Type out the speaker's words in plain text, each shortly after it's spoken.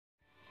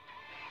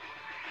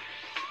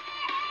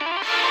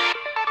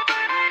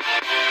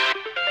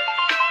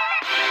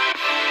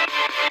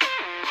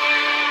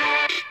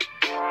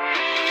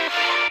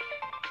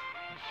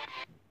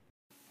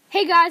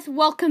guys,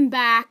 welcome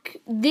back.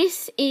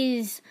 This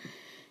is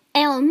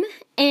Elm,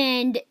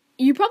 and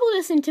you probably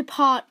listened to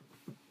part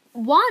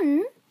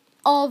 1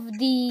 of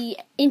the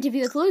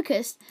interview with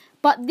Lucas,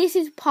 but this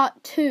is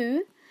part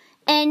 2,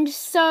 and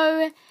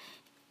so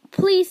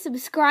please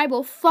subscribe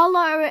or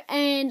follow,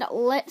 and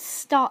let's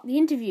start the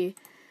interview.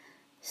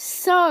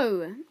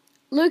 So,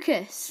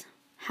 Lucas,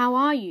 how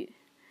are you?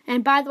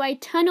 And by the way,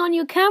 turn on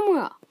your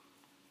camera.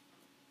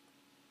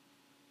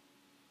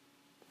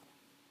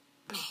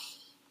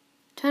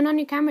 Turn on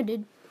your camera,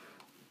 dude.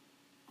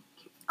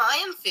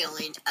 I am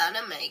feeling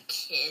anime,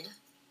 kid.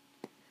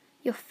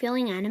 You're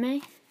feeling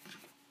anime?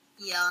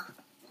 Yeah.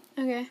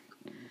 Okay.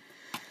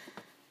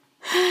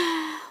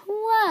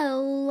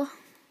 Well,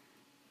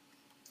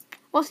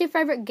 what's your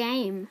favorite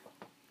game?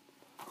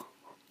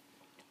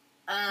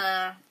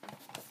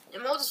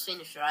 Immortals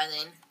Phoenix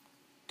Rising.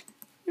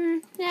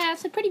 Yeah,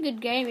 it's a pretty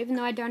good game, even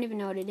though I don't even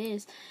know what it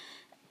is.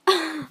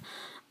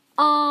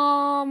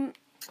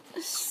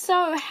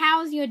 So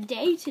how's your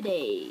day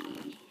today?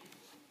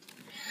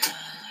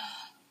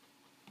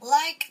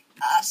 Like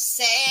I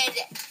said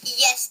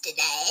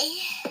yesterday,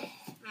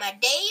 my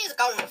day is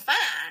going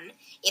fine.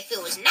 If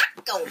it was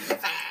not going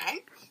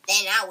fine,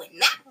 then I would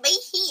not be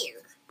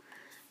here.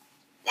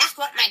 That's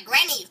what my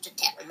granny used to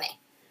tell me.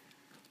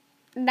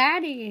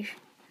 That is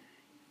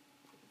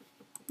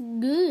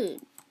good,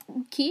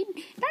 kid.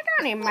 That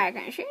don't even make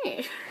any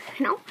sense.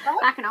 You know,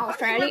 like in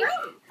Australia.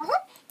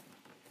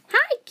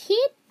 Hi,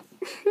 kid.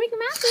 Mickey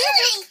Mouse.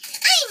 Hi,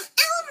 I'm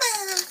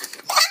Elmo.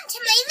 Come to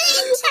my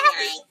van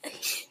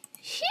tonight.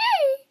 Sure.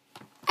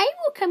 I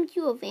will come to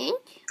your van.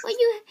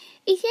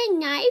 It's a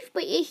knife,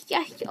 but it's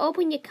just to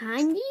open the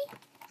candy.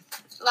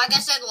 Like I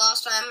said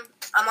last time,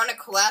 I'm on a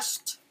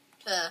quest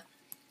to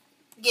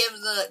give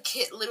the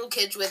little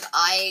kids with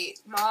eye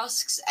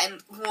masks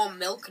and warm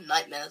milk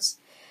nightmares.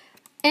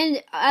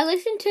 And I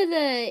listened to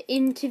the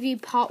interview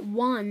part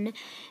 1,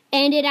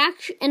 and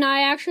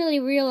I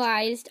actually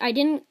realized I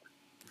didn't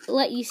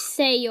let you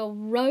say your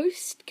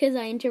roast because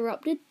I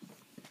interrupted.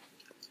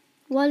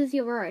 What is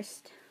your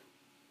roast?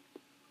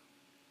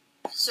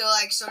 So,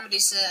 like, somebody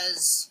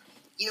says,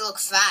 you look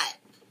fat,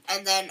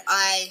 and then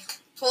I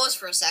pause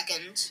for a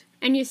second.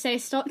 And you say,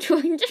 stop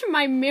talking to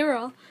my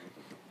mirror.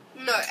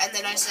 No, and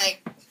then I say,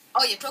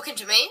 oh, you're talking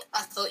to me?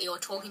 I thought you were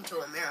talking to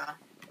a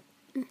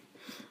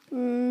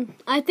mirror.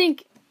 I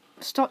think,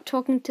 stop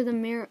talking to the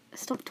mirror.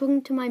 Stop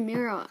talking to my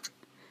mirror.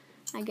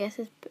 I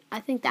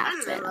think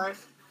that's better.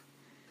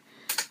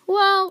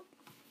 Well,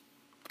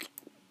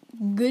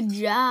 good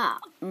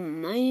job,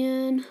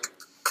 man.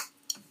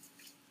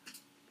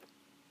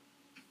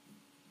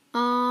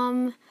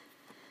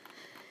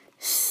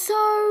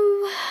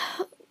 So,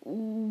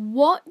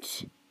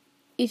 what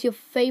is your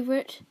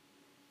favorite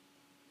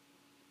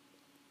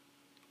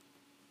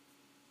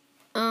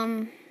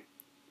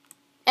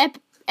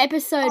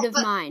episode of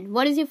mine?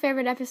 What is your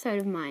favorite episode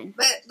of mine?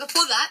 But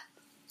before that,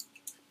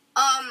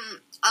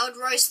 I would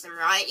roast them,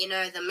 right? You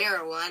know, the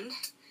mirror one.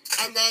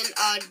 And then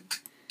I'd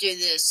do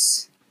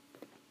this.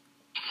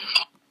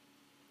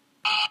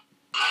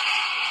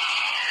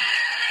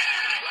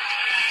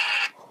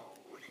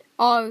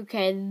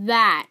 Okay,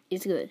 that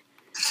is good.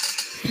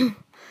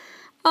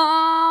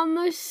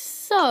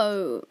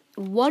 So,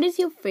 what is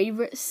your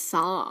favorite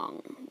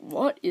song?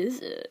 What is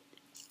it?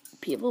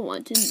 People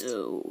want to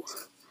know.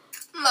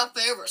 My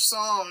favorite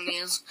song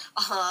is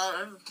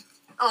I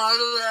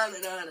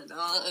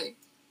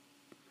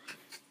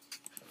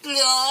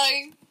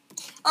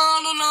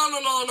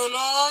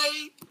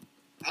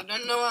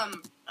don't know.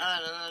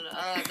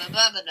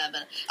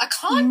 I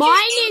can't.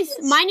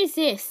 Mine is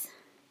this.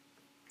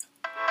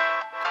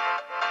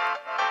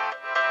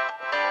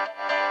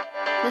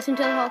 Listen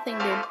to the whole thing,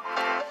 dude.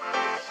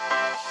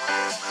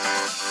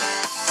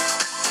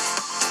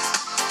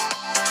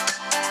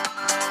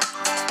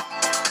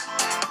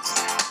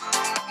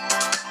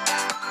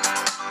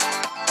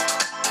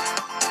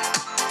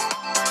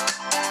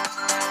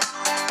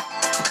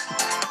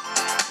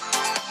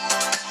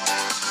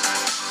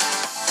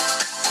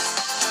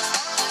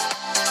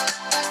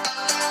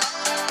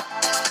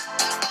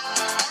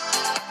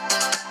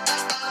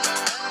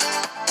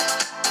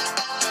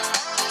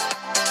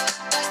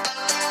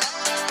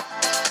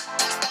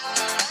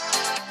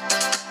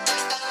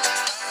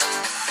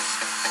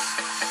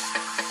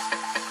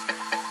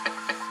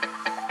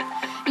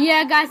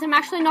 Yeah, guys, I'm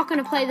actually not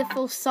going to play the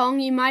full song.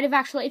 You might have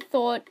actually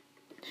thought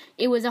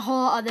it was a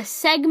whole other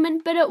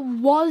segment, but it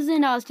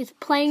wasn't. I was just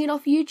playing it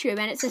off YouTube,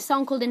 and it's a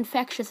song called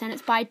Infectious, and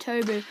it's by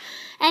Tobu.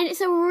 And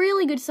it's a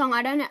really good song.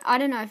 I don't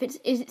know if it's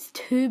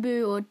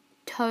Tubu or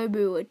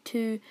Tobu or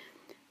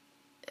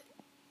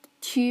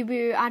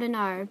Tubu, I don't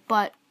know,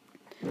 but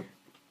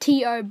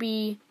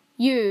Tobu.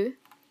 It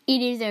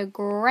is a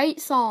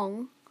great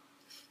song.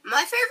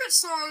 My favorite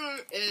song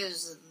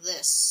is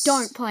this.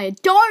 Don't play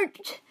it.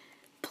 Don't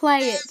play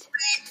it.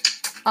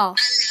 Oh. I love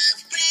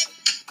bread.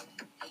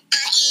 I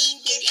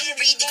eat it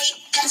every day.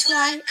 That's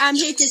why I'm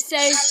here to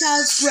say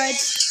love bread.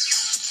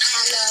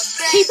 I love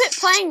bread. Keep it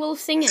playing, we'll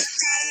sing it.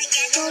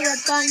 For a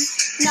bun.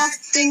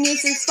 Nothing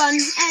is as fun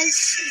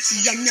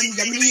as yum yum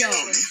yum yum.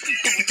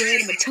 Got my bread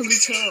and my tummy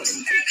tum.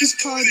 This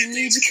party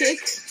needs a kick.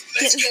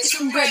 Get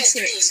some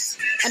breadsticks.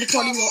 And the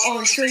party will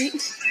on the street.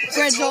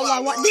 Bread's all I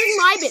want. This is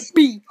my bit.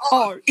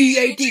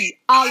 B-R-E-A-D.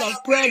 I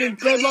love bread and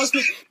bread loves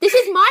me. This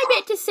is my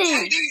bit to sing.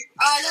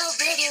 I love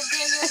bread and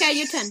bread loves me. Okay,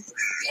 your turn.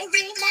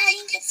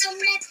 Everybody get some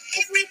bread.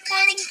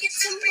 Everybody get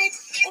some bread.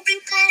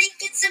 Everybody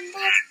get some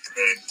bread.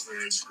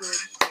 Bread.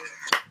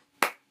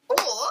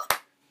 Or,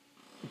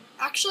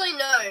 actually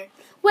no.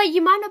 Wait,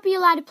 you might not be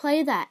allowed to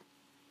play that.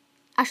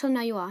 Actually,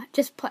 no, you are.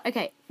 Just play.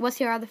 Okay, what's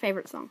your other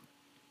favorite song?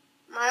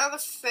 My other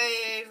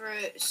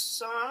favorite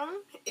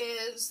song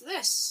is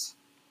this.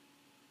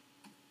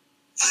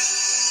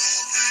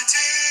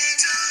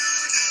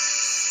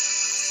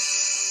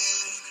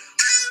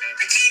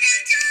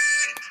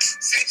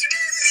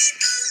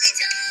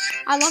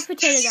 I love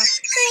potato dog.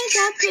 There's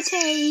a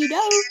potato.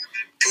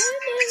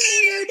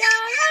 Potato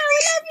dog, I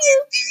love you.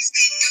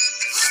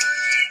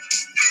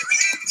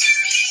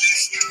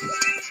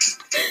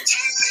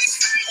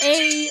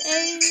 Hey.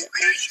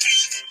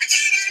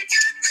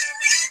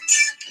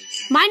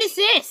 Mine is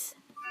this.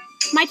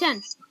 My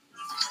turn.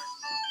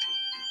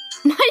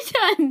 My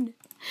turn.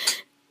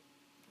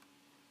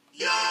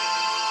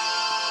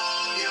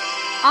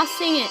 I'll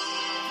sing it.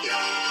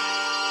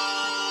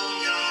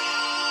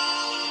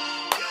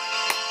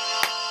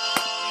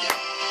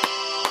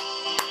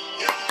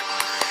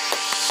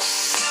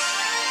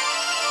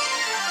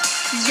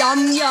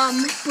 Yum yum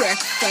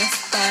breakfast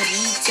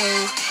burrito.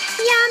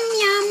 Yum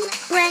yum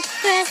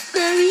breakfast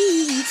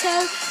burrito.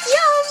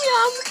 Yum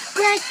yum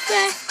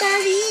breakfast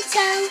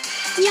burrito.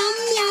 Yum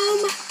yum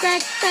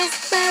breakfast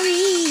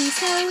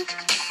burrito.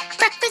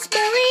 Breakfast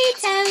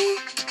burrito.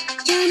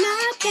 You're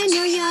not and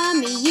you're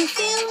yummy. You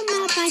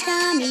fill up my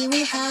tummy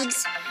with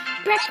hugs.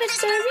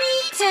 Breakfast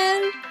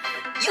burrito.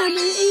 You're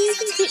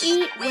easy to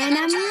eat when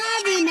I'm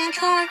riding a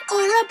car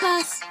or a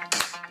bus.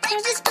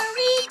 Breakfast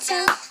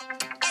burrito.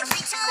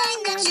 Every time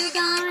that you're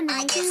gone,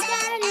 I can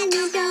stand and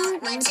you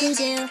don't know what to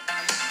do.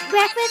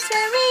 Breakfast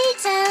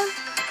burrito.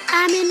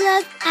 I'm in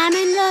love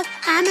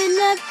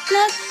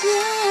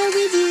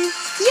with you.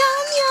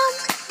 Yum yum.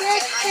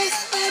 Breakfast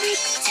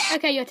burrito.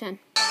 Okay, your turn.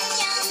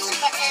 This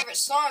is my favorite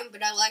song,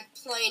 but I like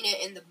playing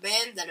it in the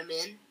band that I'm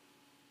in.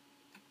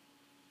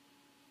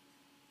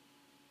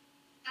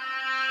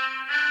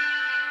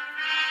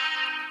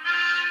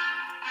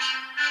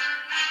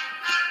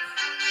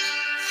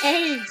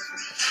 Hey.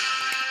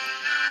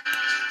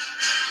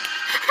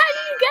 How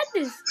did you get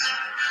this?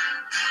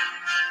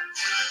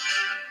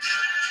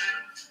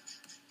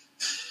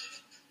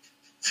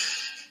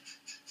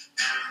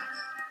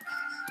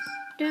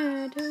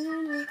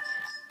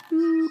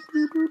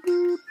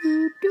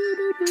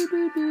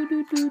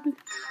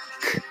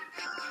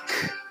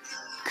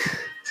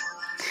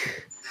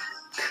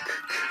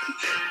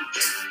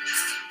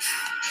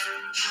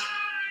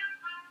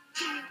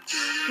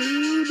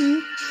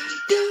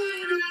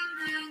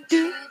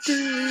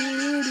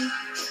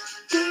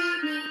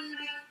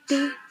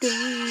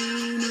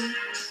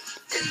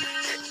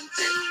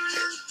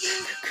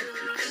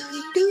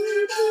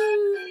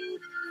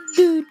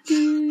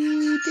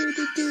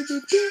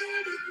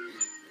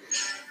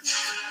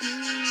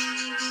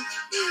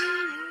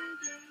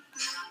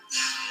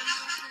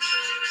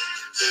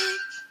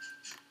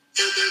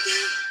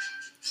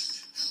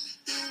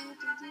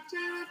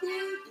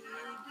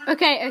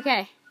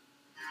 Okay.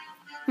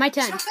 My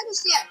turn. It's not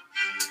finished yet.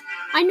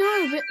 I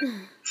know, but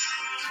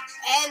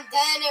And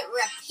then it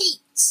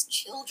repeats,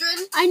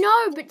 children. I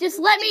know, but just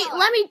let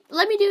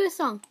me do a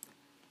song.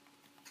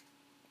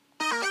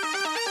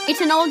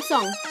 It's an old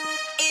song.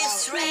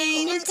 It's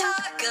raining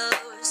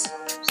tacos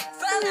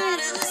from out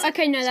of the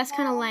Okay, no, that's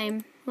kind of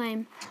lame.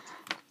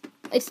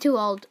 It's too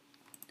old.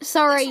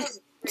 Sorry,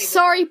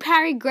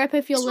 Parry Grep,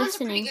 if you're This one's a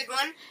listening. pretty good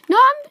one. No,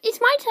 it's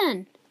my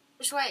turn.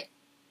 Just wait.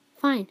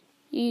 Fine,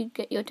 you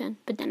get your turn,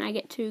 but then I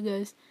get 2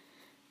 goes.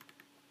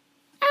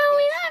 Oh,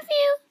 we love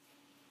you.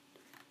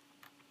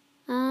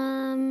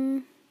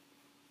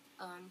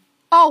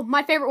 Oh,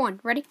 my favorite one.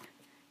 Ready?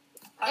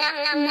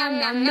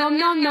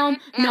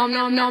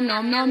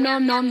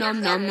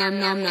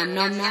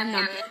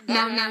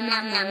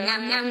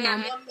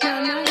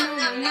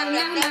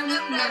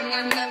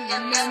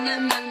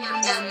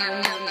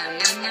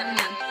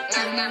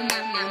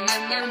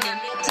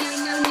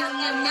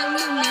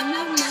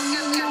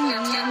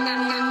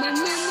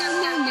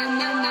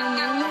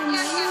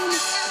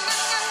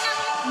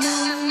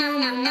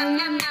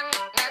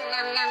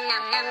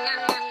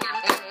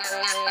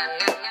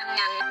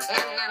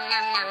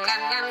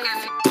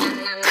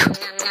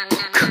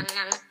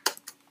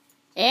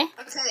 Eh?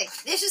 Okay,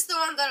 this is the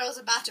one that I was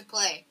about to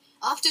play.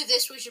 After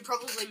this, we should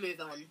probably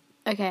move on.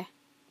 Okay.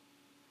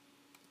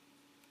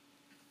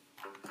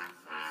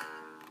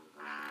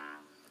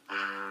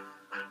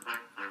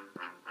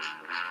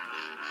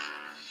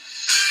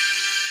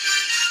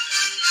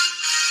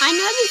 I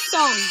know this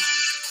song.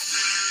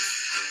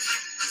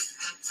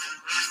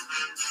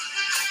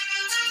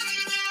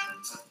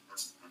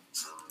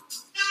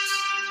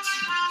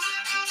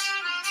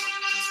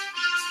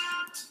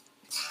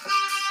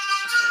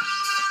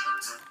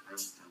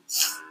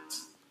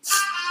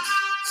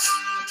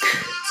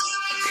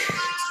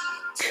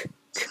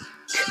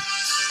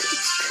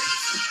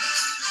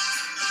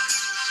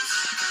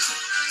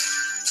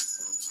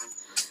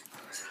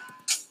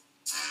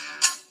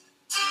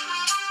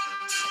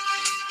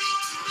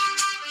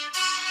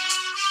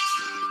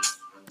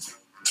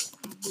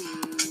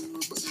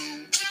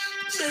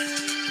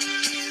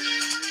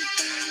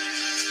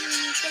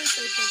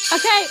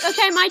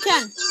 Okay, my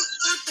turn.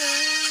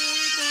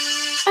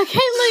 Okay,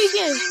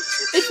 Lucas,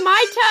 it's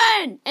my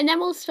turn, and then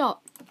we'll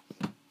stop.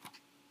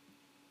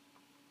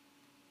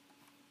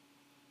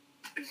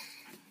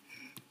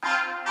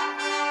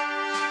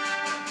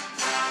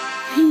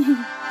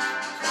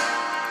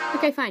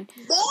 Okay, fine.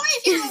 Boy,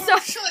 if you don't So-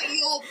 shut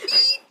your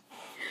beep.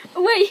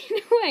 Wait.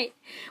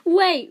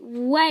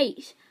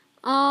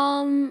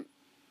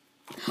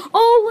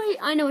 Oh, wait,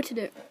 I know what to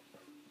do.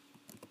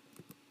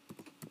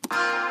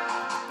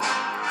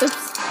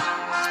 Oops.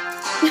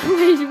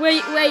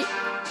 wait.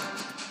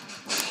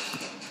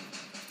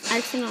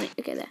 Accidentally.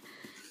 Okay, there.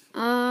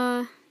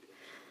 Oh,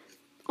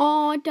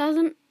 it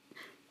doesn't.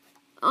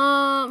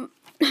 How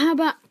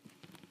about...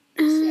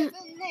 Seven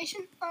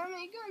Nation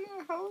Army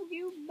gonna hold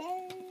you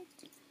back.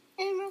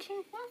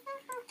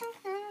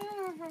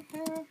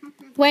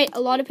 Wait,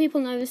 a lot of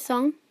people know this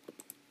song.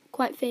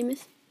 Quite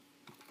famous.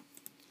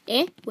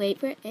 Wait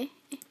for it.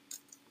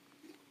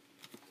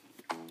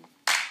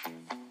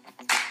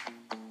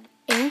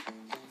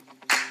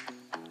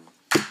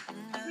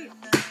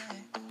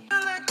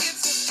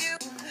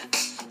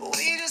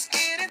 We just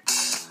get it.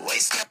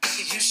 Waste up,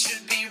 you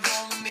should be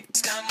rolling me.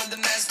 It's time for the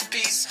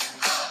masterpiece.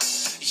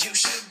 You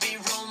should be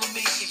rolling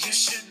me. You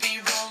should be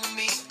rolling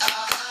me.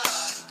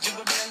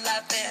 You're a real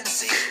life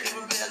fantasy.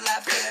 You're a real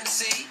life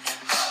fantasy.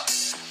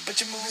 But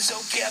you're moving so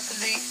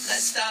carefully.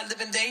 Let's start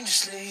living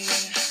dangerously.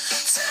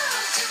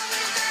 Talk to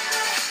me,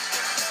 baby.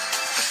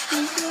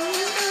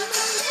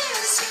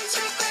 Let's lose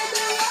our minds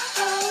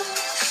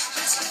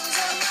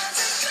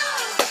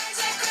and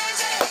go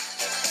crazy.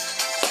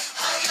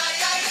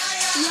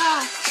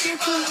 Yeah,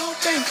 different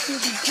open to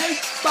be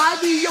chased by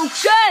the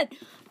ocean.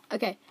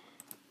 Okay.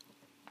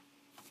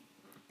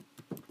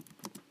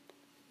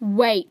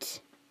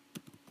 Wait.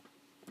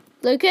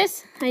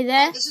 Lucas, are you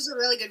there? This is a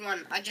really good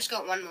one. I just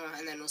got one more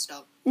and then we'll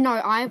stop.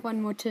 No, I have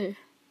one more too.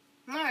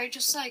 No,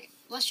 just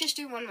let's just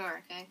do one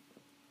more, okay?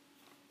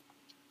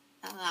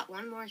 That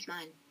one more is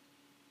mine.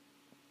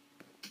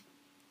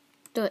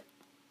 Do it.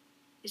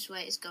 This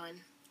way it's going.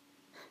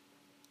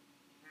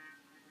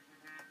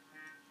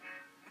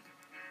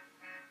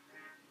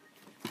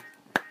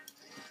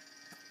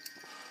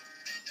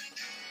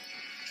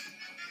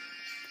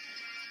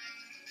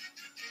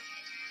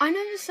 I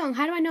know this song.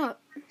 How do I know it?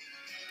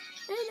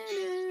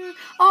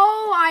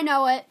 Oh, I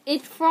know it.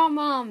 It's from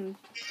Lil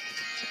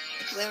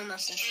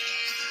Nas X.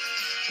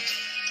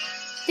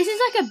 This is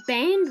like a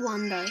band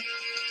one though.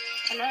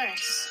 I know.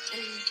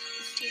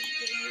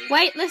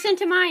 Wait, listen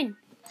to mine.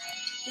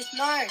 Just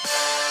no.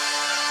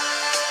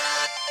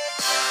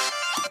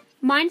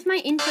 Mine's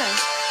my intro.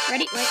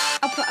 Ready? Wait,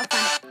 I'll find it.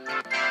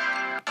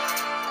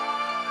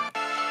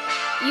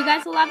 You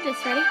guys will love this.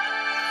 Ready?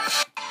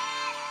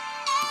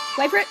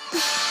 Wait for it.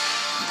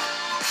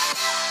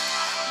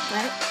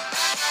 Right.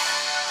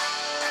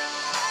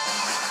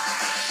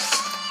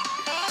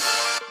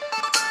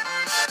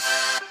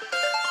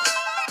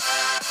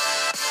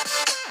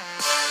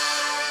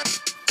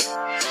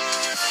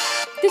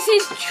 This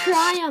is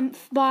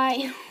Triumph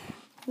by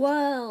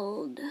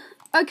World.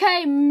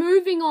 Okay,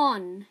 moving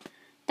on.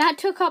 That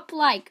took up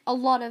like a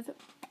lot of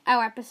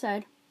our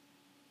episode.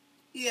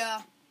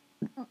 Yeah.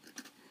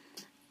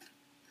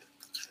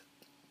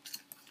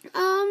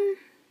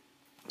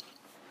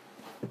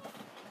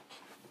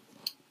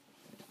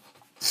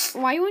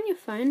 Why are you on your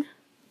phone?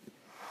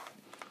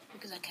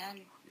 Because I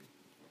can.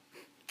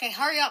 Okay,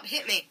 hurry up,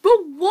 hit me. But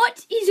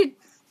what is it?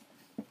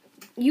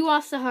 You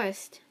ask the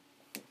host.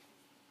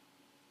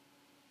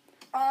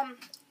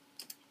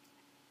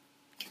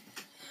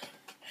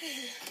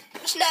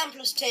 What's 9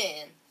 plus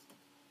 10?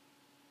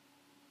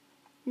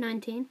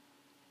 19.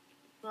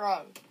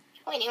 Wrong.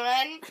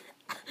 21.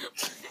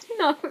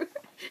 No.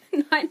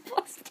 9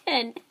 plus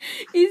 10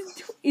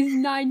 is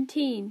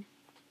 19.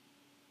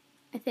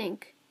 I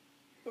think.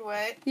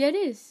 Wait. Yeah, it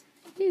is.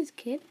 It is,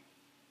 kid.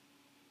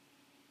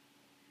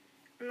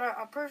 No,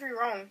 I'll prove you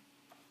wrong.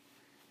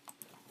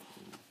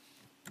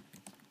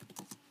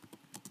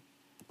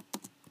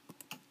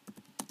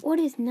 What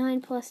is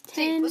 9 plus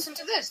See, 10? listen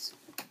to this.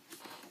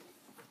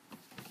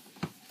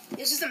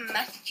 This is a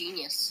math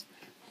genius.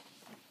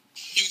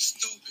 You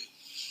stupid.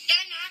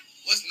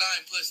 What's 9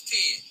 plus 10?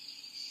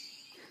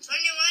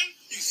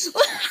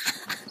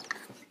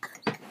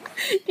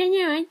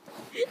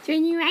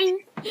 21.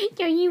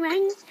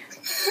 21.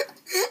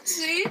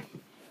 See?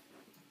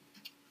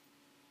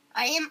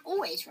 I am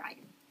always right.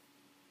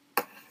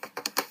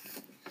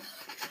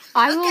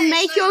 I will Okay,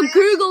 make so your now-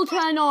 Google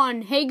turn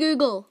on. Hey,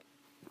 Google.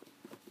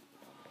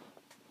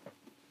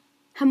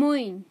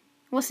 Hamoin,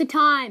 what's the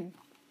time?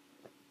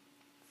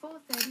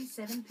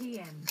 4:37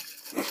 p.m.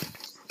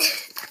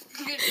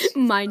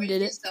 Mine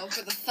did it. Yourself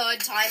for the third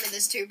time in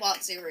this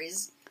 2-part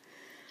series.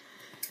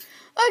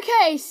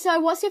 Okay, so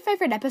what's your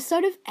favorite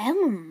episode of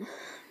Elm?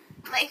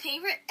 My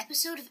favorite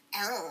episode of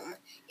Elm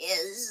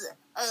is,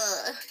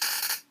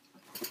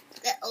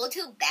 they're all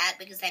too bad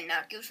because they're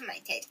not good for my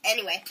taste.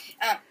 Anyway,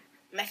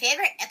 My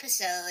favorite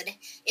episode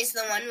is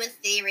the one with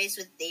Theories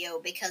with Theo,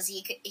 because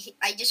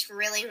I just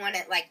really want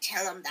to, like,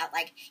 tell him that,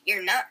 like,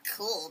 you're not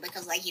cool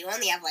because, like, you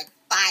only have, like,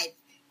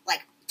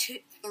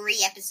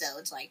 3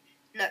 episodes. Like,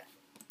 no,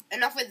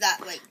 enough with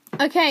that, like.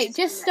 Okay,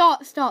 just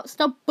stop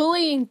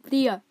bullying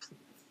Theo.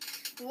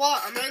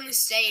 What? I'm only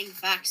saying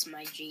facts,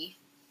 my G.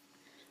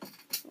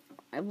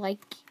 I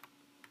like.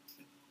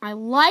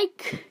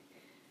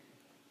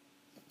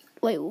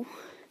 Wait.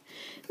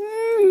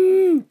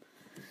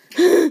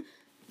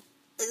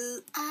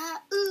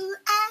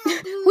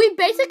 We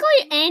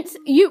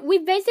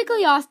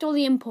basically asked all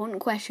the important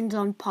questions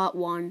on part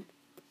 1.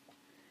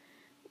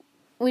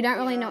 We don't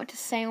really know what to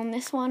say on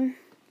this one.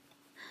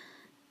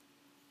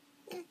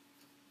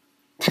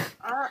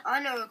 I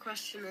know what a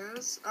question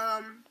is.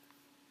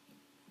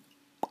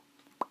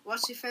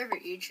 What's your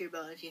favorite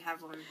YouTuber if you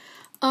have one?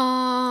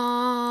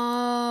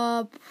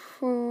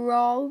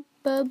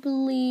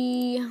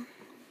 Probably.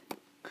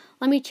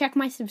 Let me check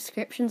my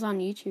subscriptions on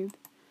YouTube.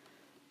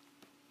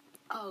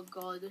 Oh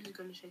god, this is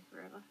gonna take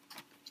forever.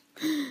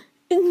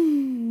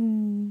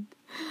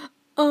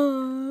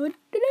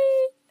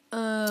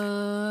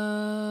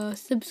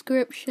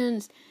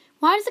 Subscriptions.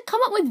 Why does it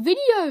come up with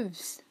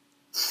videos?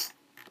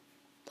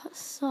 That's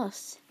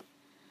sus.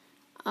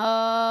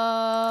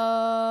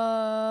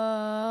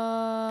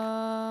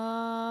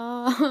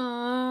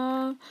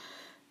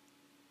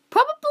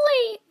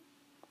 Probably.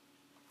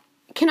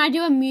 Can I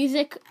do a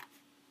music?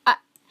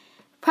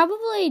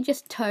 Probably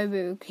just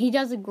Tobu. He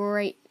does a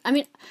great.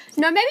 Maybe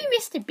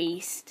Mr.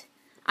 Beast.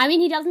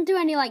 He doesn't do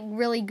any like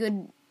really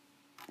good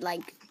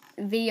like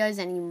videos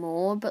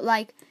anymore, but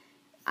like,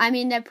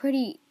 they're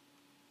pretty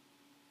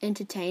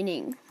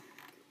entertaining.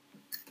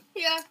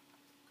 Yeah.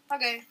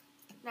 Okay.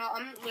 No,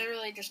 I'm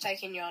literally just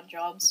taking your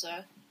job,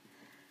 so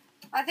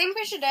I think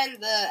we should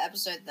end the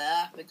episode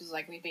there because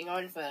like we've been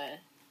going for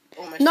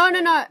almost. No.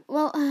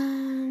 Well,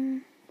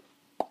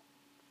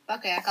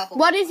 Okay, a couple.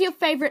 What is your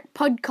favorite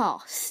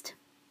podcast?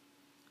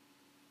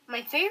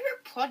 My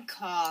favorite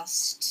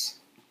podcast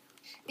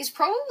is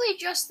probably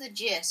Just the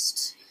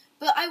Gist,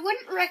 but I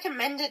wouldn't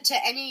recommend it to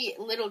any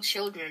little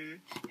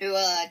children who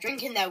are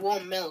drinking their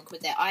warm milk with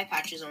their eye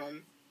patches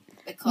on.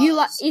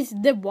 Because Is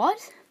the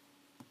what?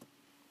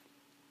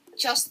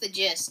 Just the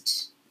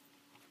Gist.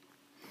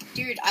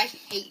 Dude, I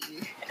hate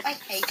you. I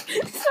hate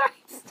you. Sorry.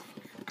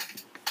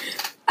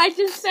 I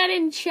just said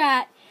in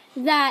chat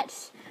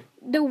that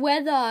the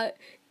weather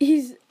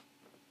is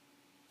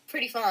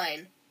Pretty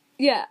fine.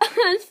 yeah.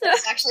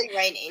 It's actually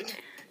raining.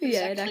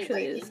 Yeah, it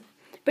actually is.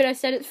 But I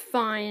said it's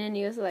fine, and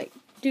he was like,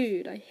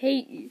 "Dude, I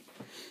hate you."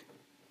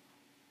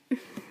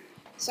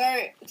 So,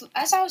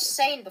 as I was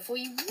saying before,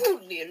 you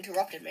rudely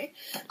interrupted me.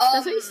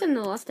 That's what you said in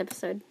the last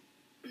episode.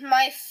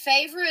 My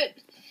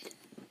favorite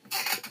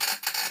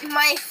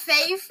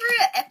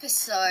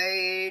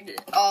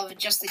episode of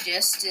Just the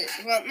Gist.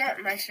 Well,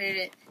 not my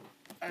favorite.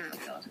 Oh my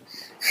god.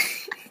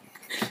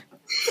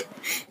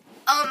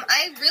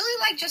 I really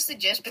like Just the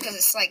Gist because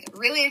it's like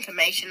really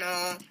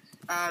informational.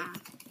 And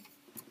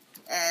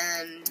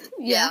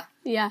yeah.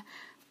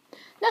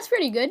 That's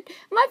pretty good.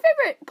 My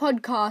favorite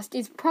podcast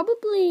is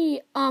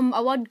probably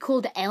a one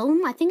called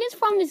Elm. I think it's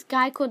from this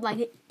guy called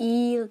like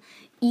Elugine.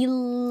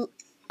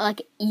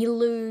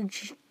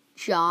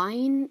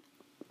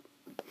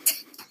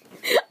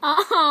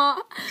 I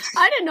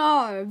don't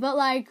know, but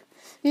like,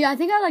 yeah, I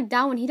think I like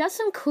that one. He does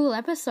some cool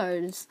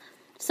episodes.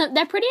 So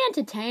they're pretty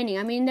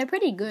entertaining. They're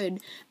pretty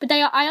good. But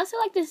I also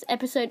like this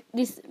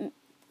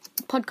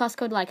podcast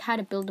called like How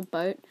to Build a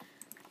Boat.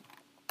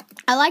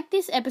 I like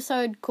this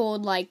episode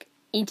called like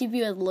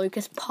Interview with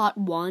Lucas Part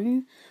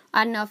 1.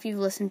 I don't know if you've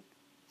listened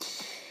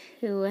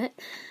to it,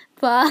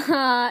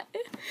 but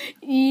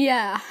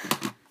yeah.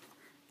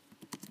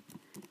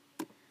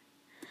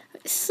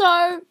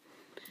 So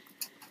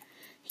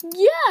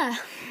yeah.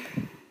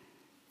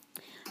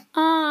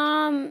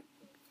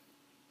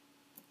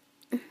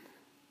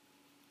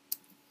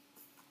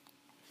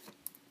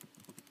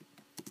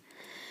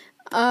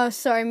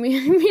 Sorry, me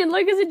and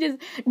Lucas are just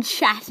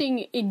chatting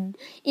in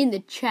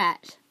the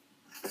chat.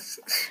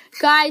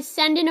 Guys,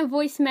 send in a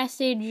voice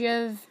message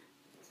of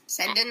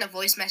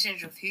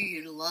who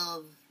you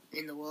love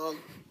in the world.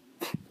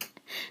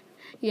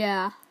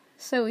 Yeah,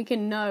 so we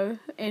can know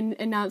and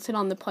announce it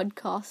on the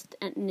podcast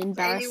and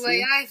embarrass Anyway,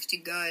 you. I have to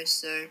go,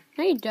 so...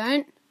 No, you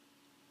don't.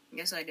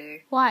 Yes, I do.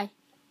 Why?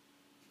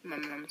 My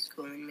mum's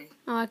calling me.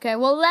 Okay,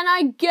 well then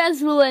I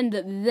guess we'll end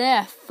it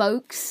there,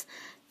 folks.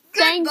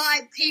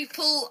 Goodbye,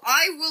 people.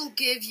 I will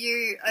give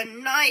you a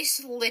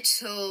nice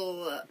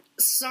little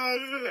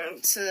song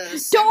to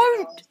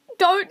sing.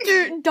 Don't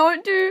do.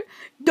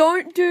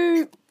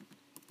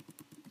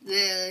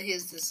 There,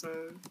 here's the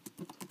song.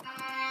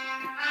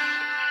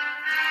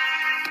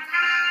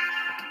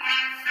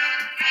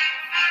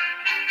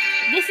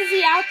 This is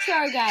the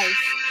outro, guys.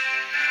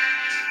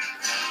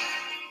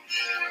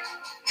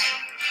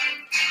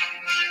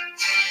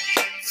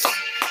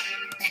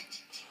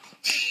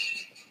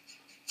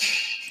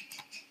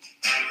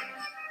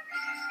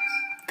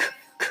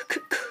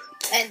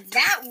 And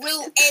that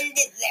will end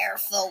it there,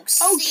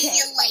 folks. Okay. See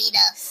you later.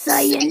 later.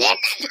 See you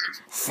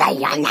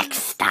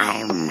next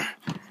time.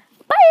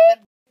 Bye.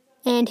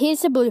 And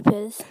here's the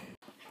bloopers.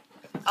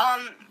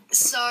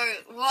 So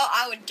what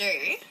I would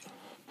do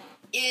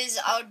is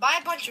I would buy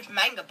a bunch of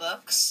manga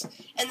books,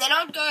 and then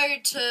I'd go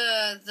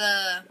to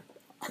the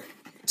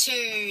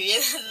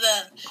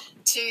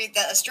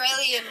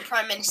Australian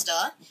Prime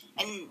Minister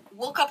and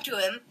walk up to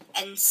him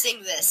and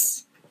sing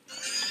this.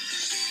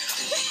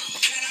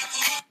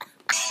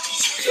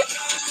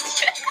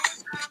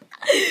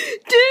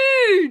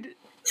 Dude!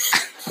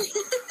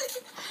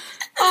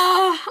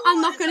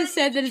 I'm not gonna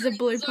say that as a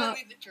blooper.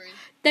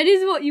 That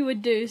is what you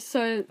would do,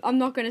 so I'm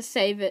not gonna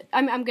save it.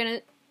 I'm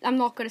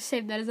not gonna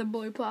save that as a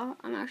blooper.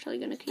 I'm actually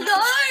gonna keep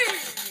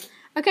it.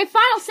 Okay,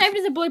 fine, I'll save it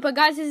as a blooper.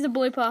 Guys, this is a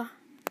blooper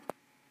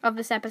of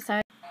this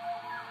episode.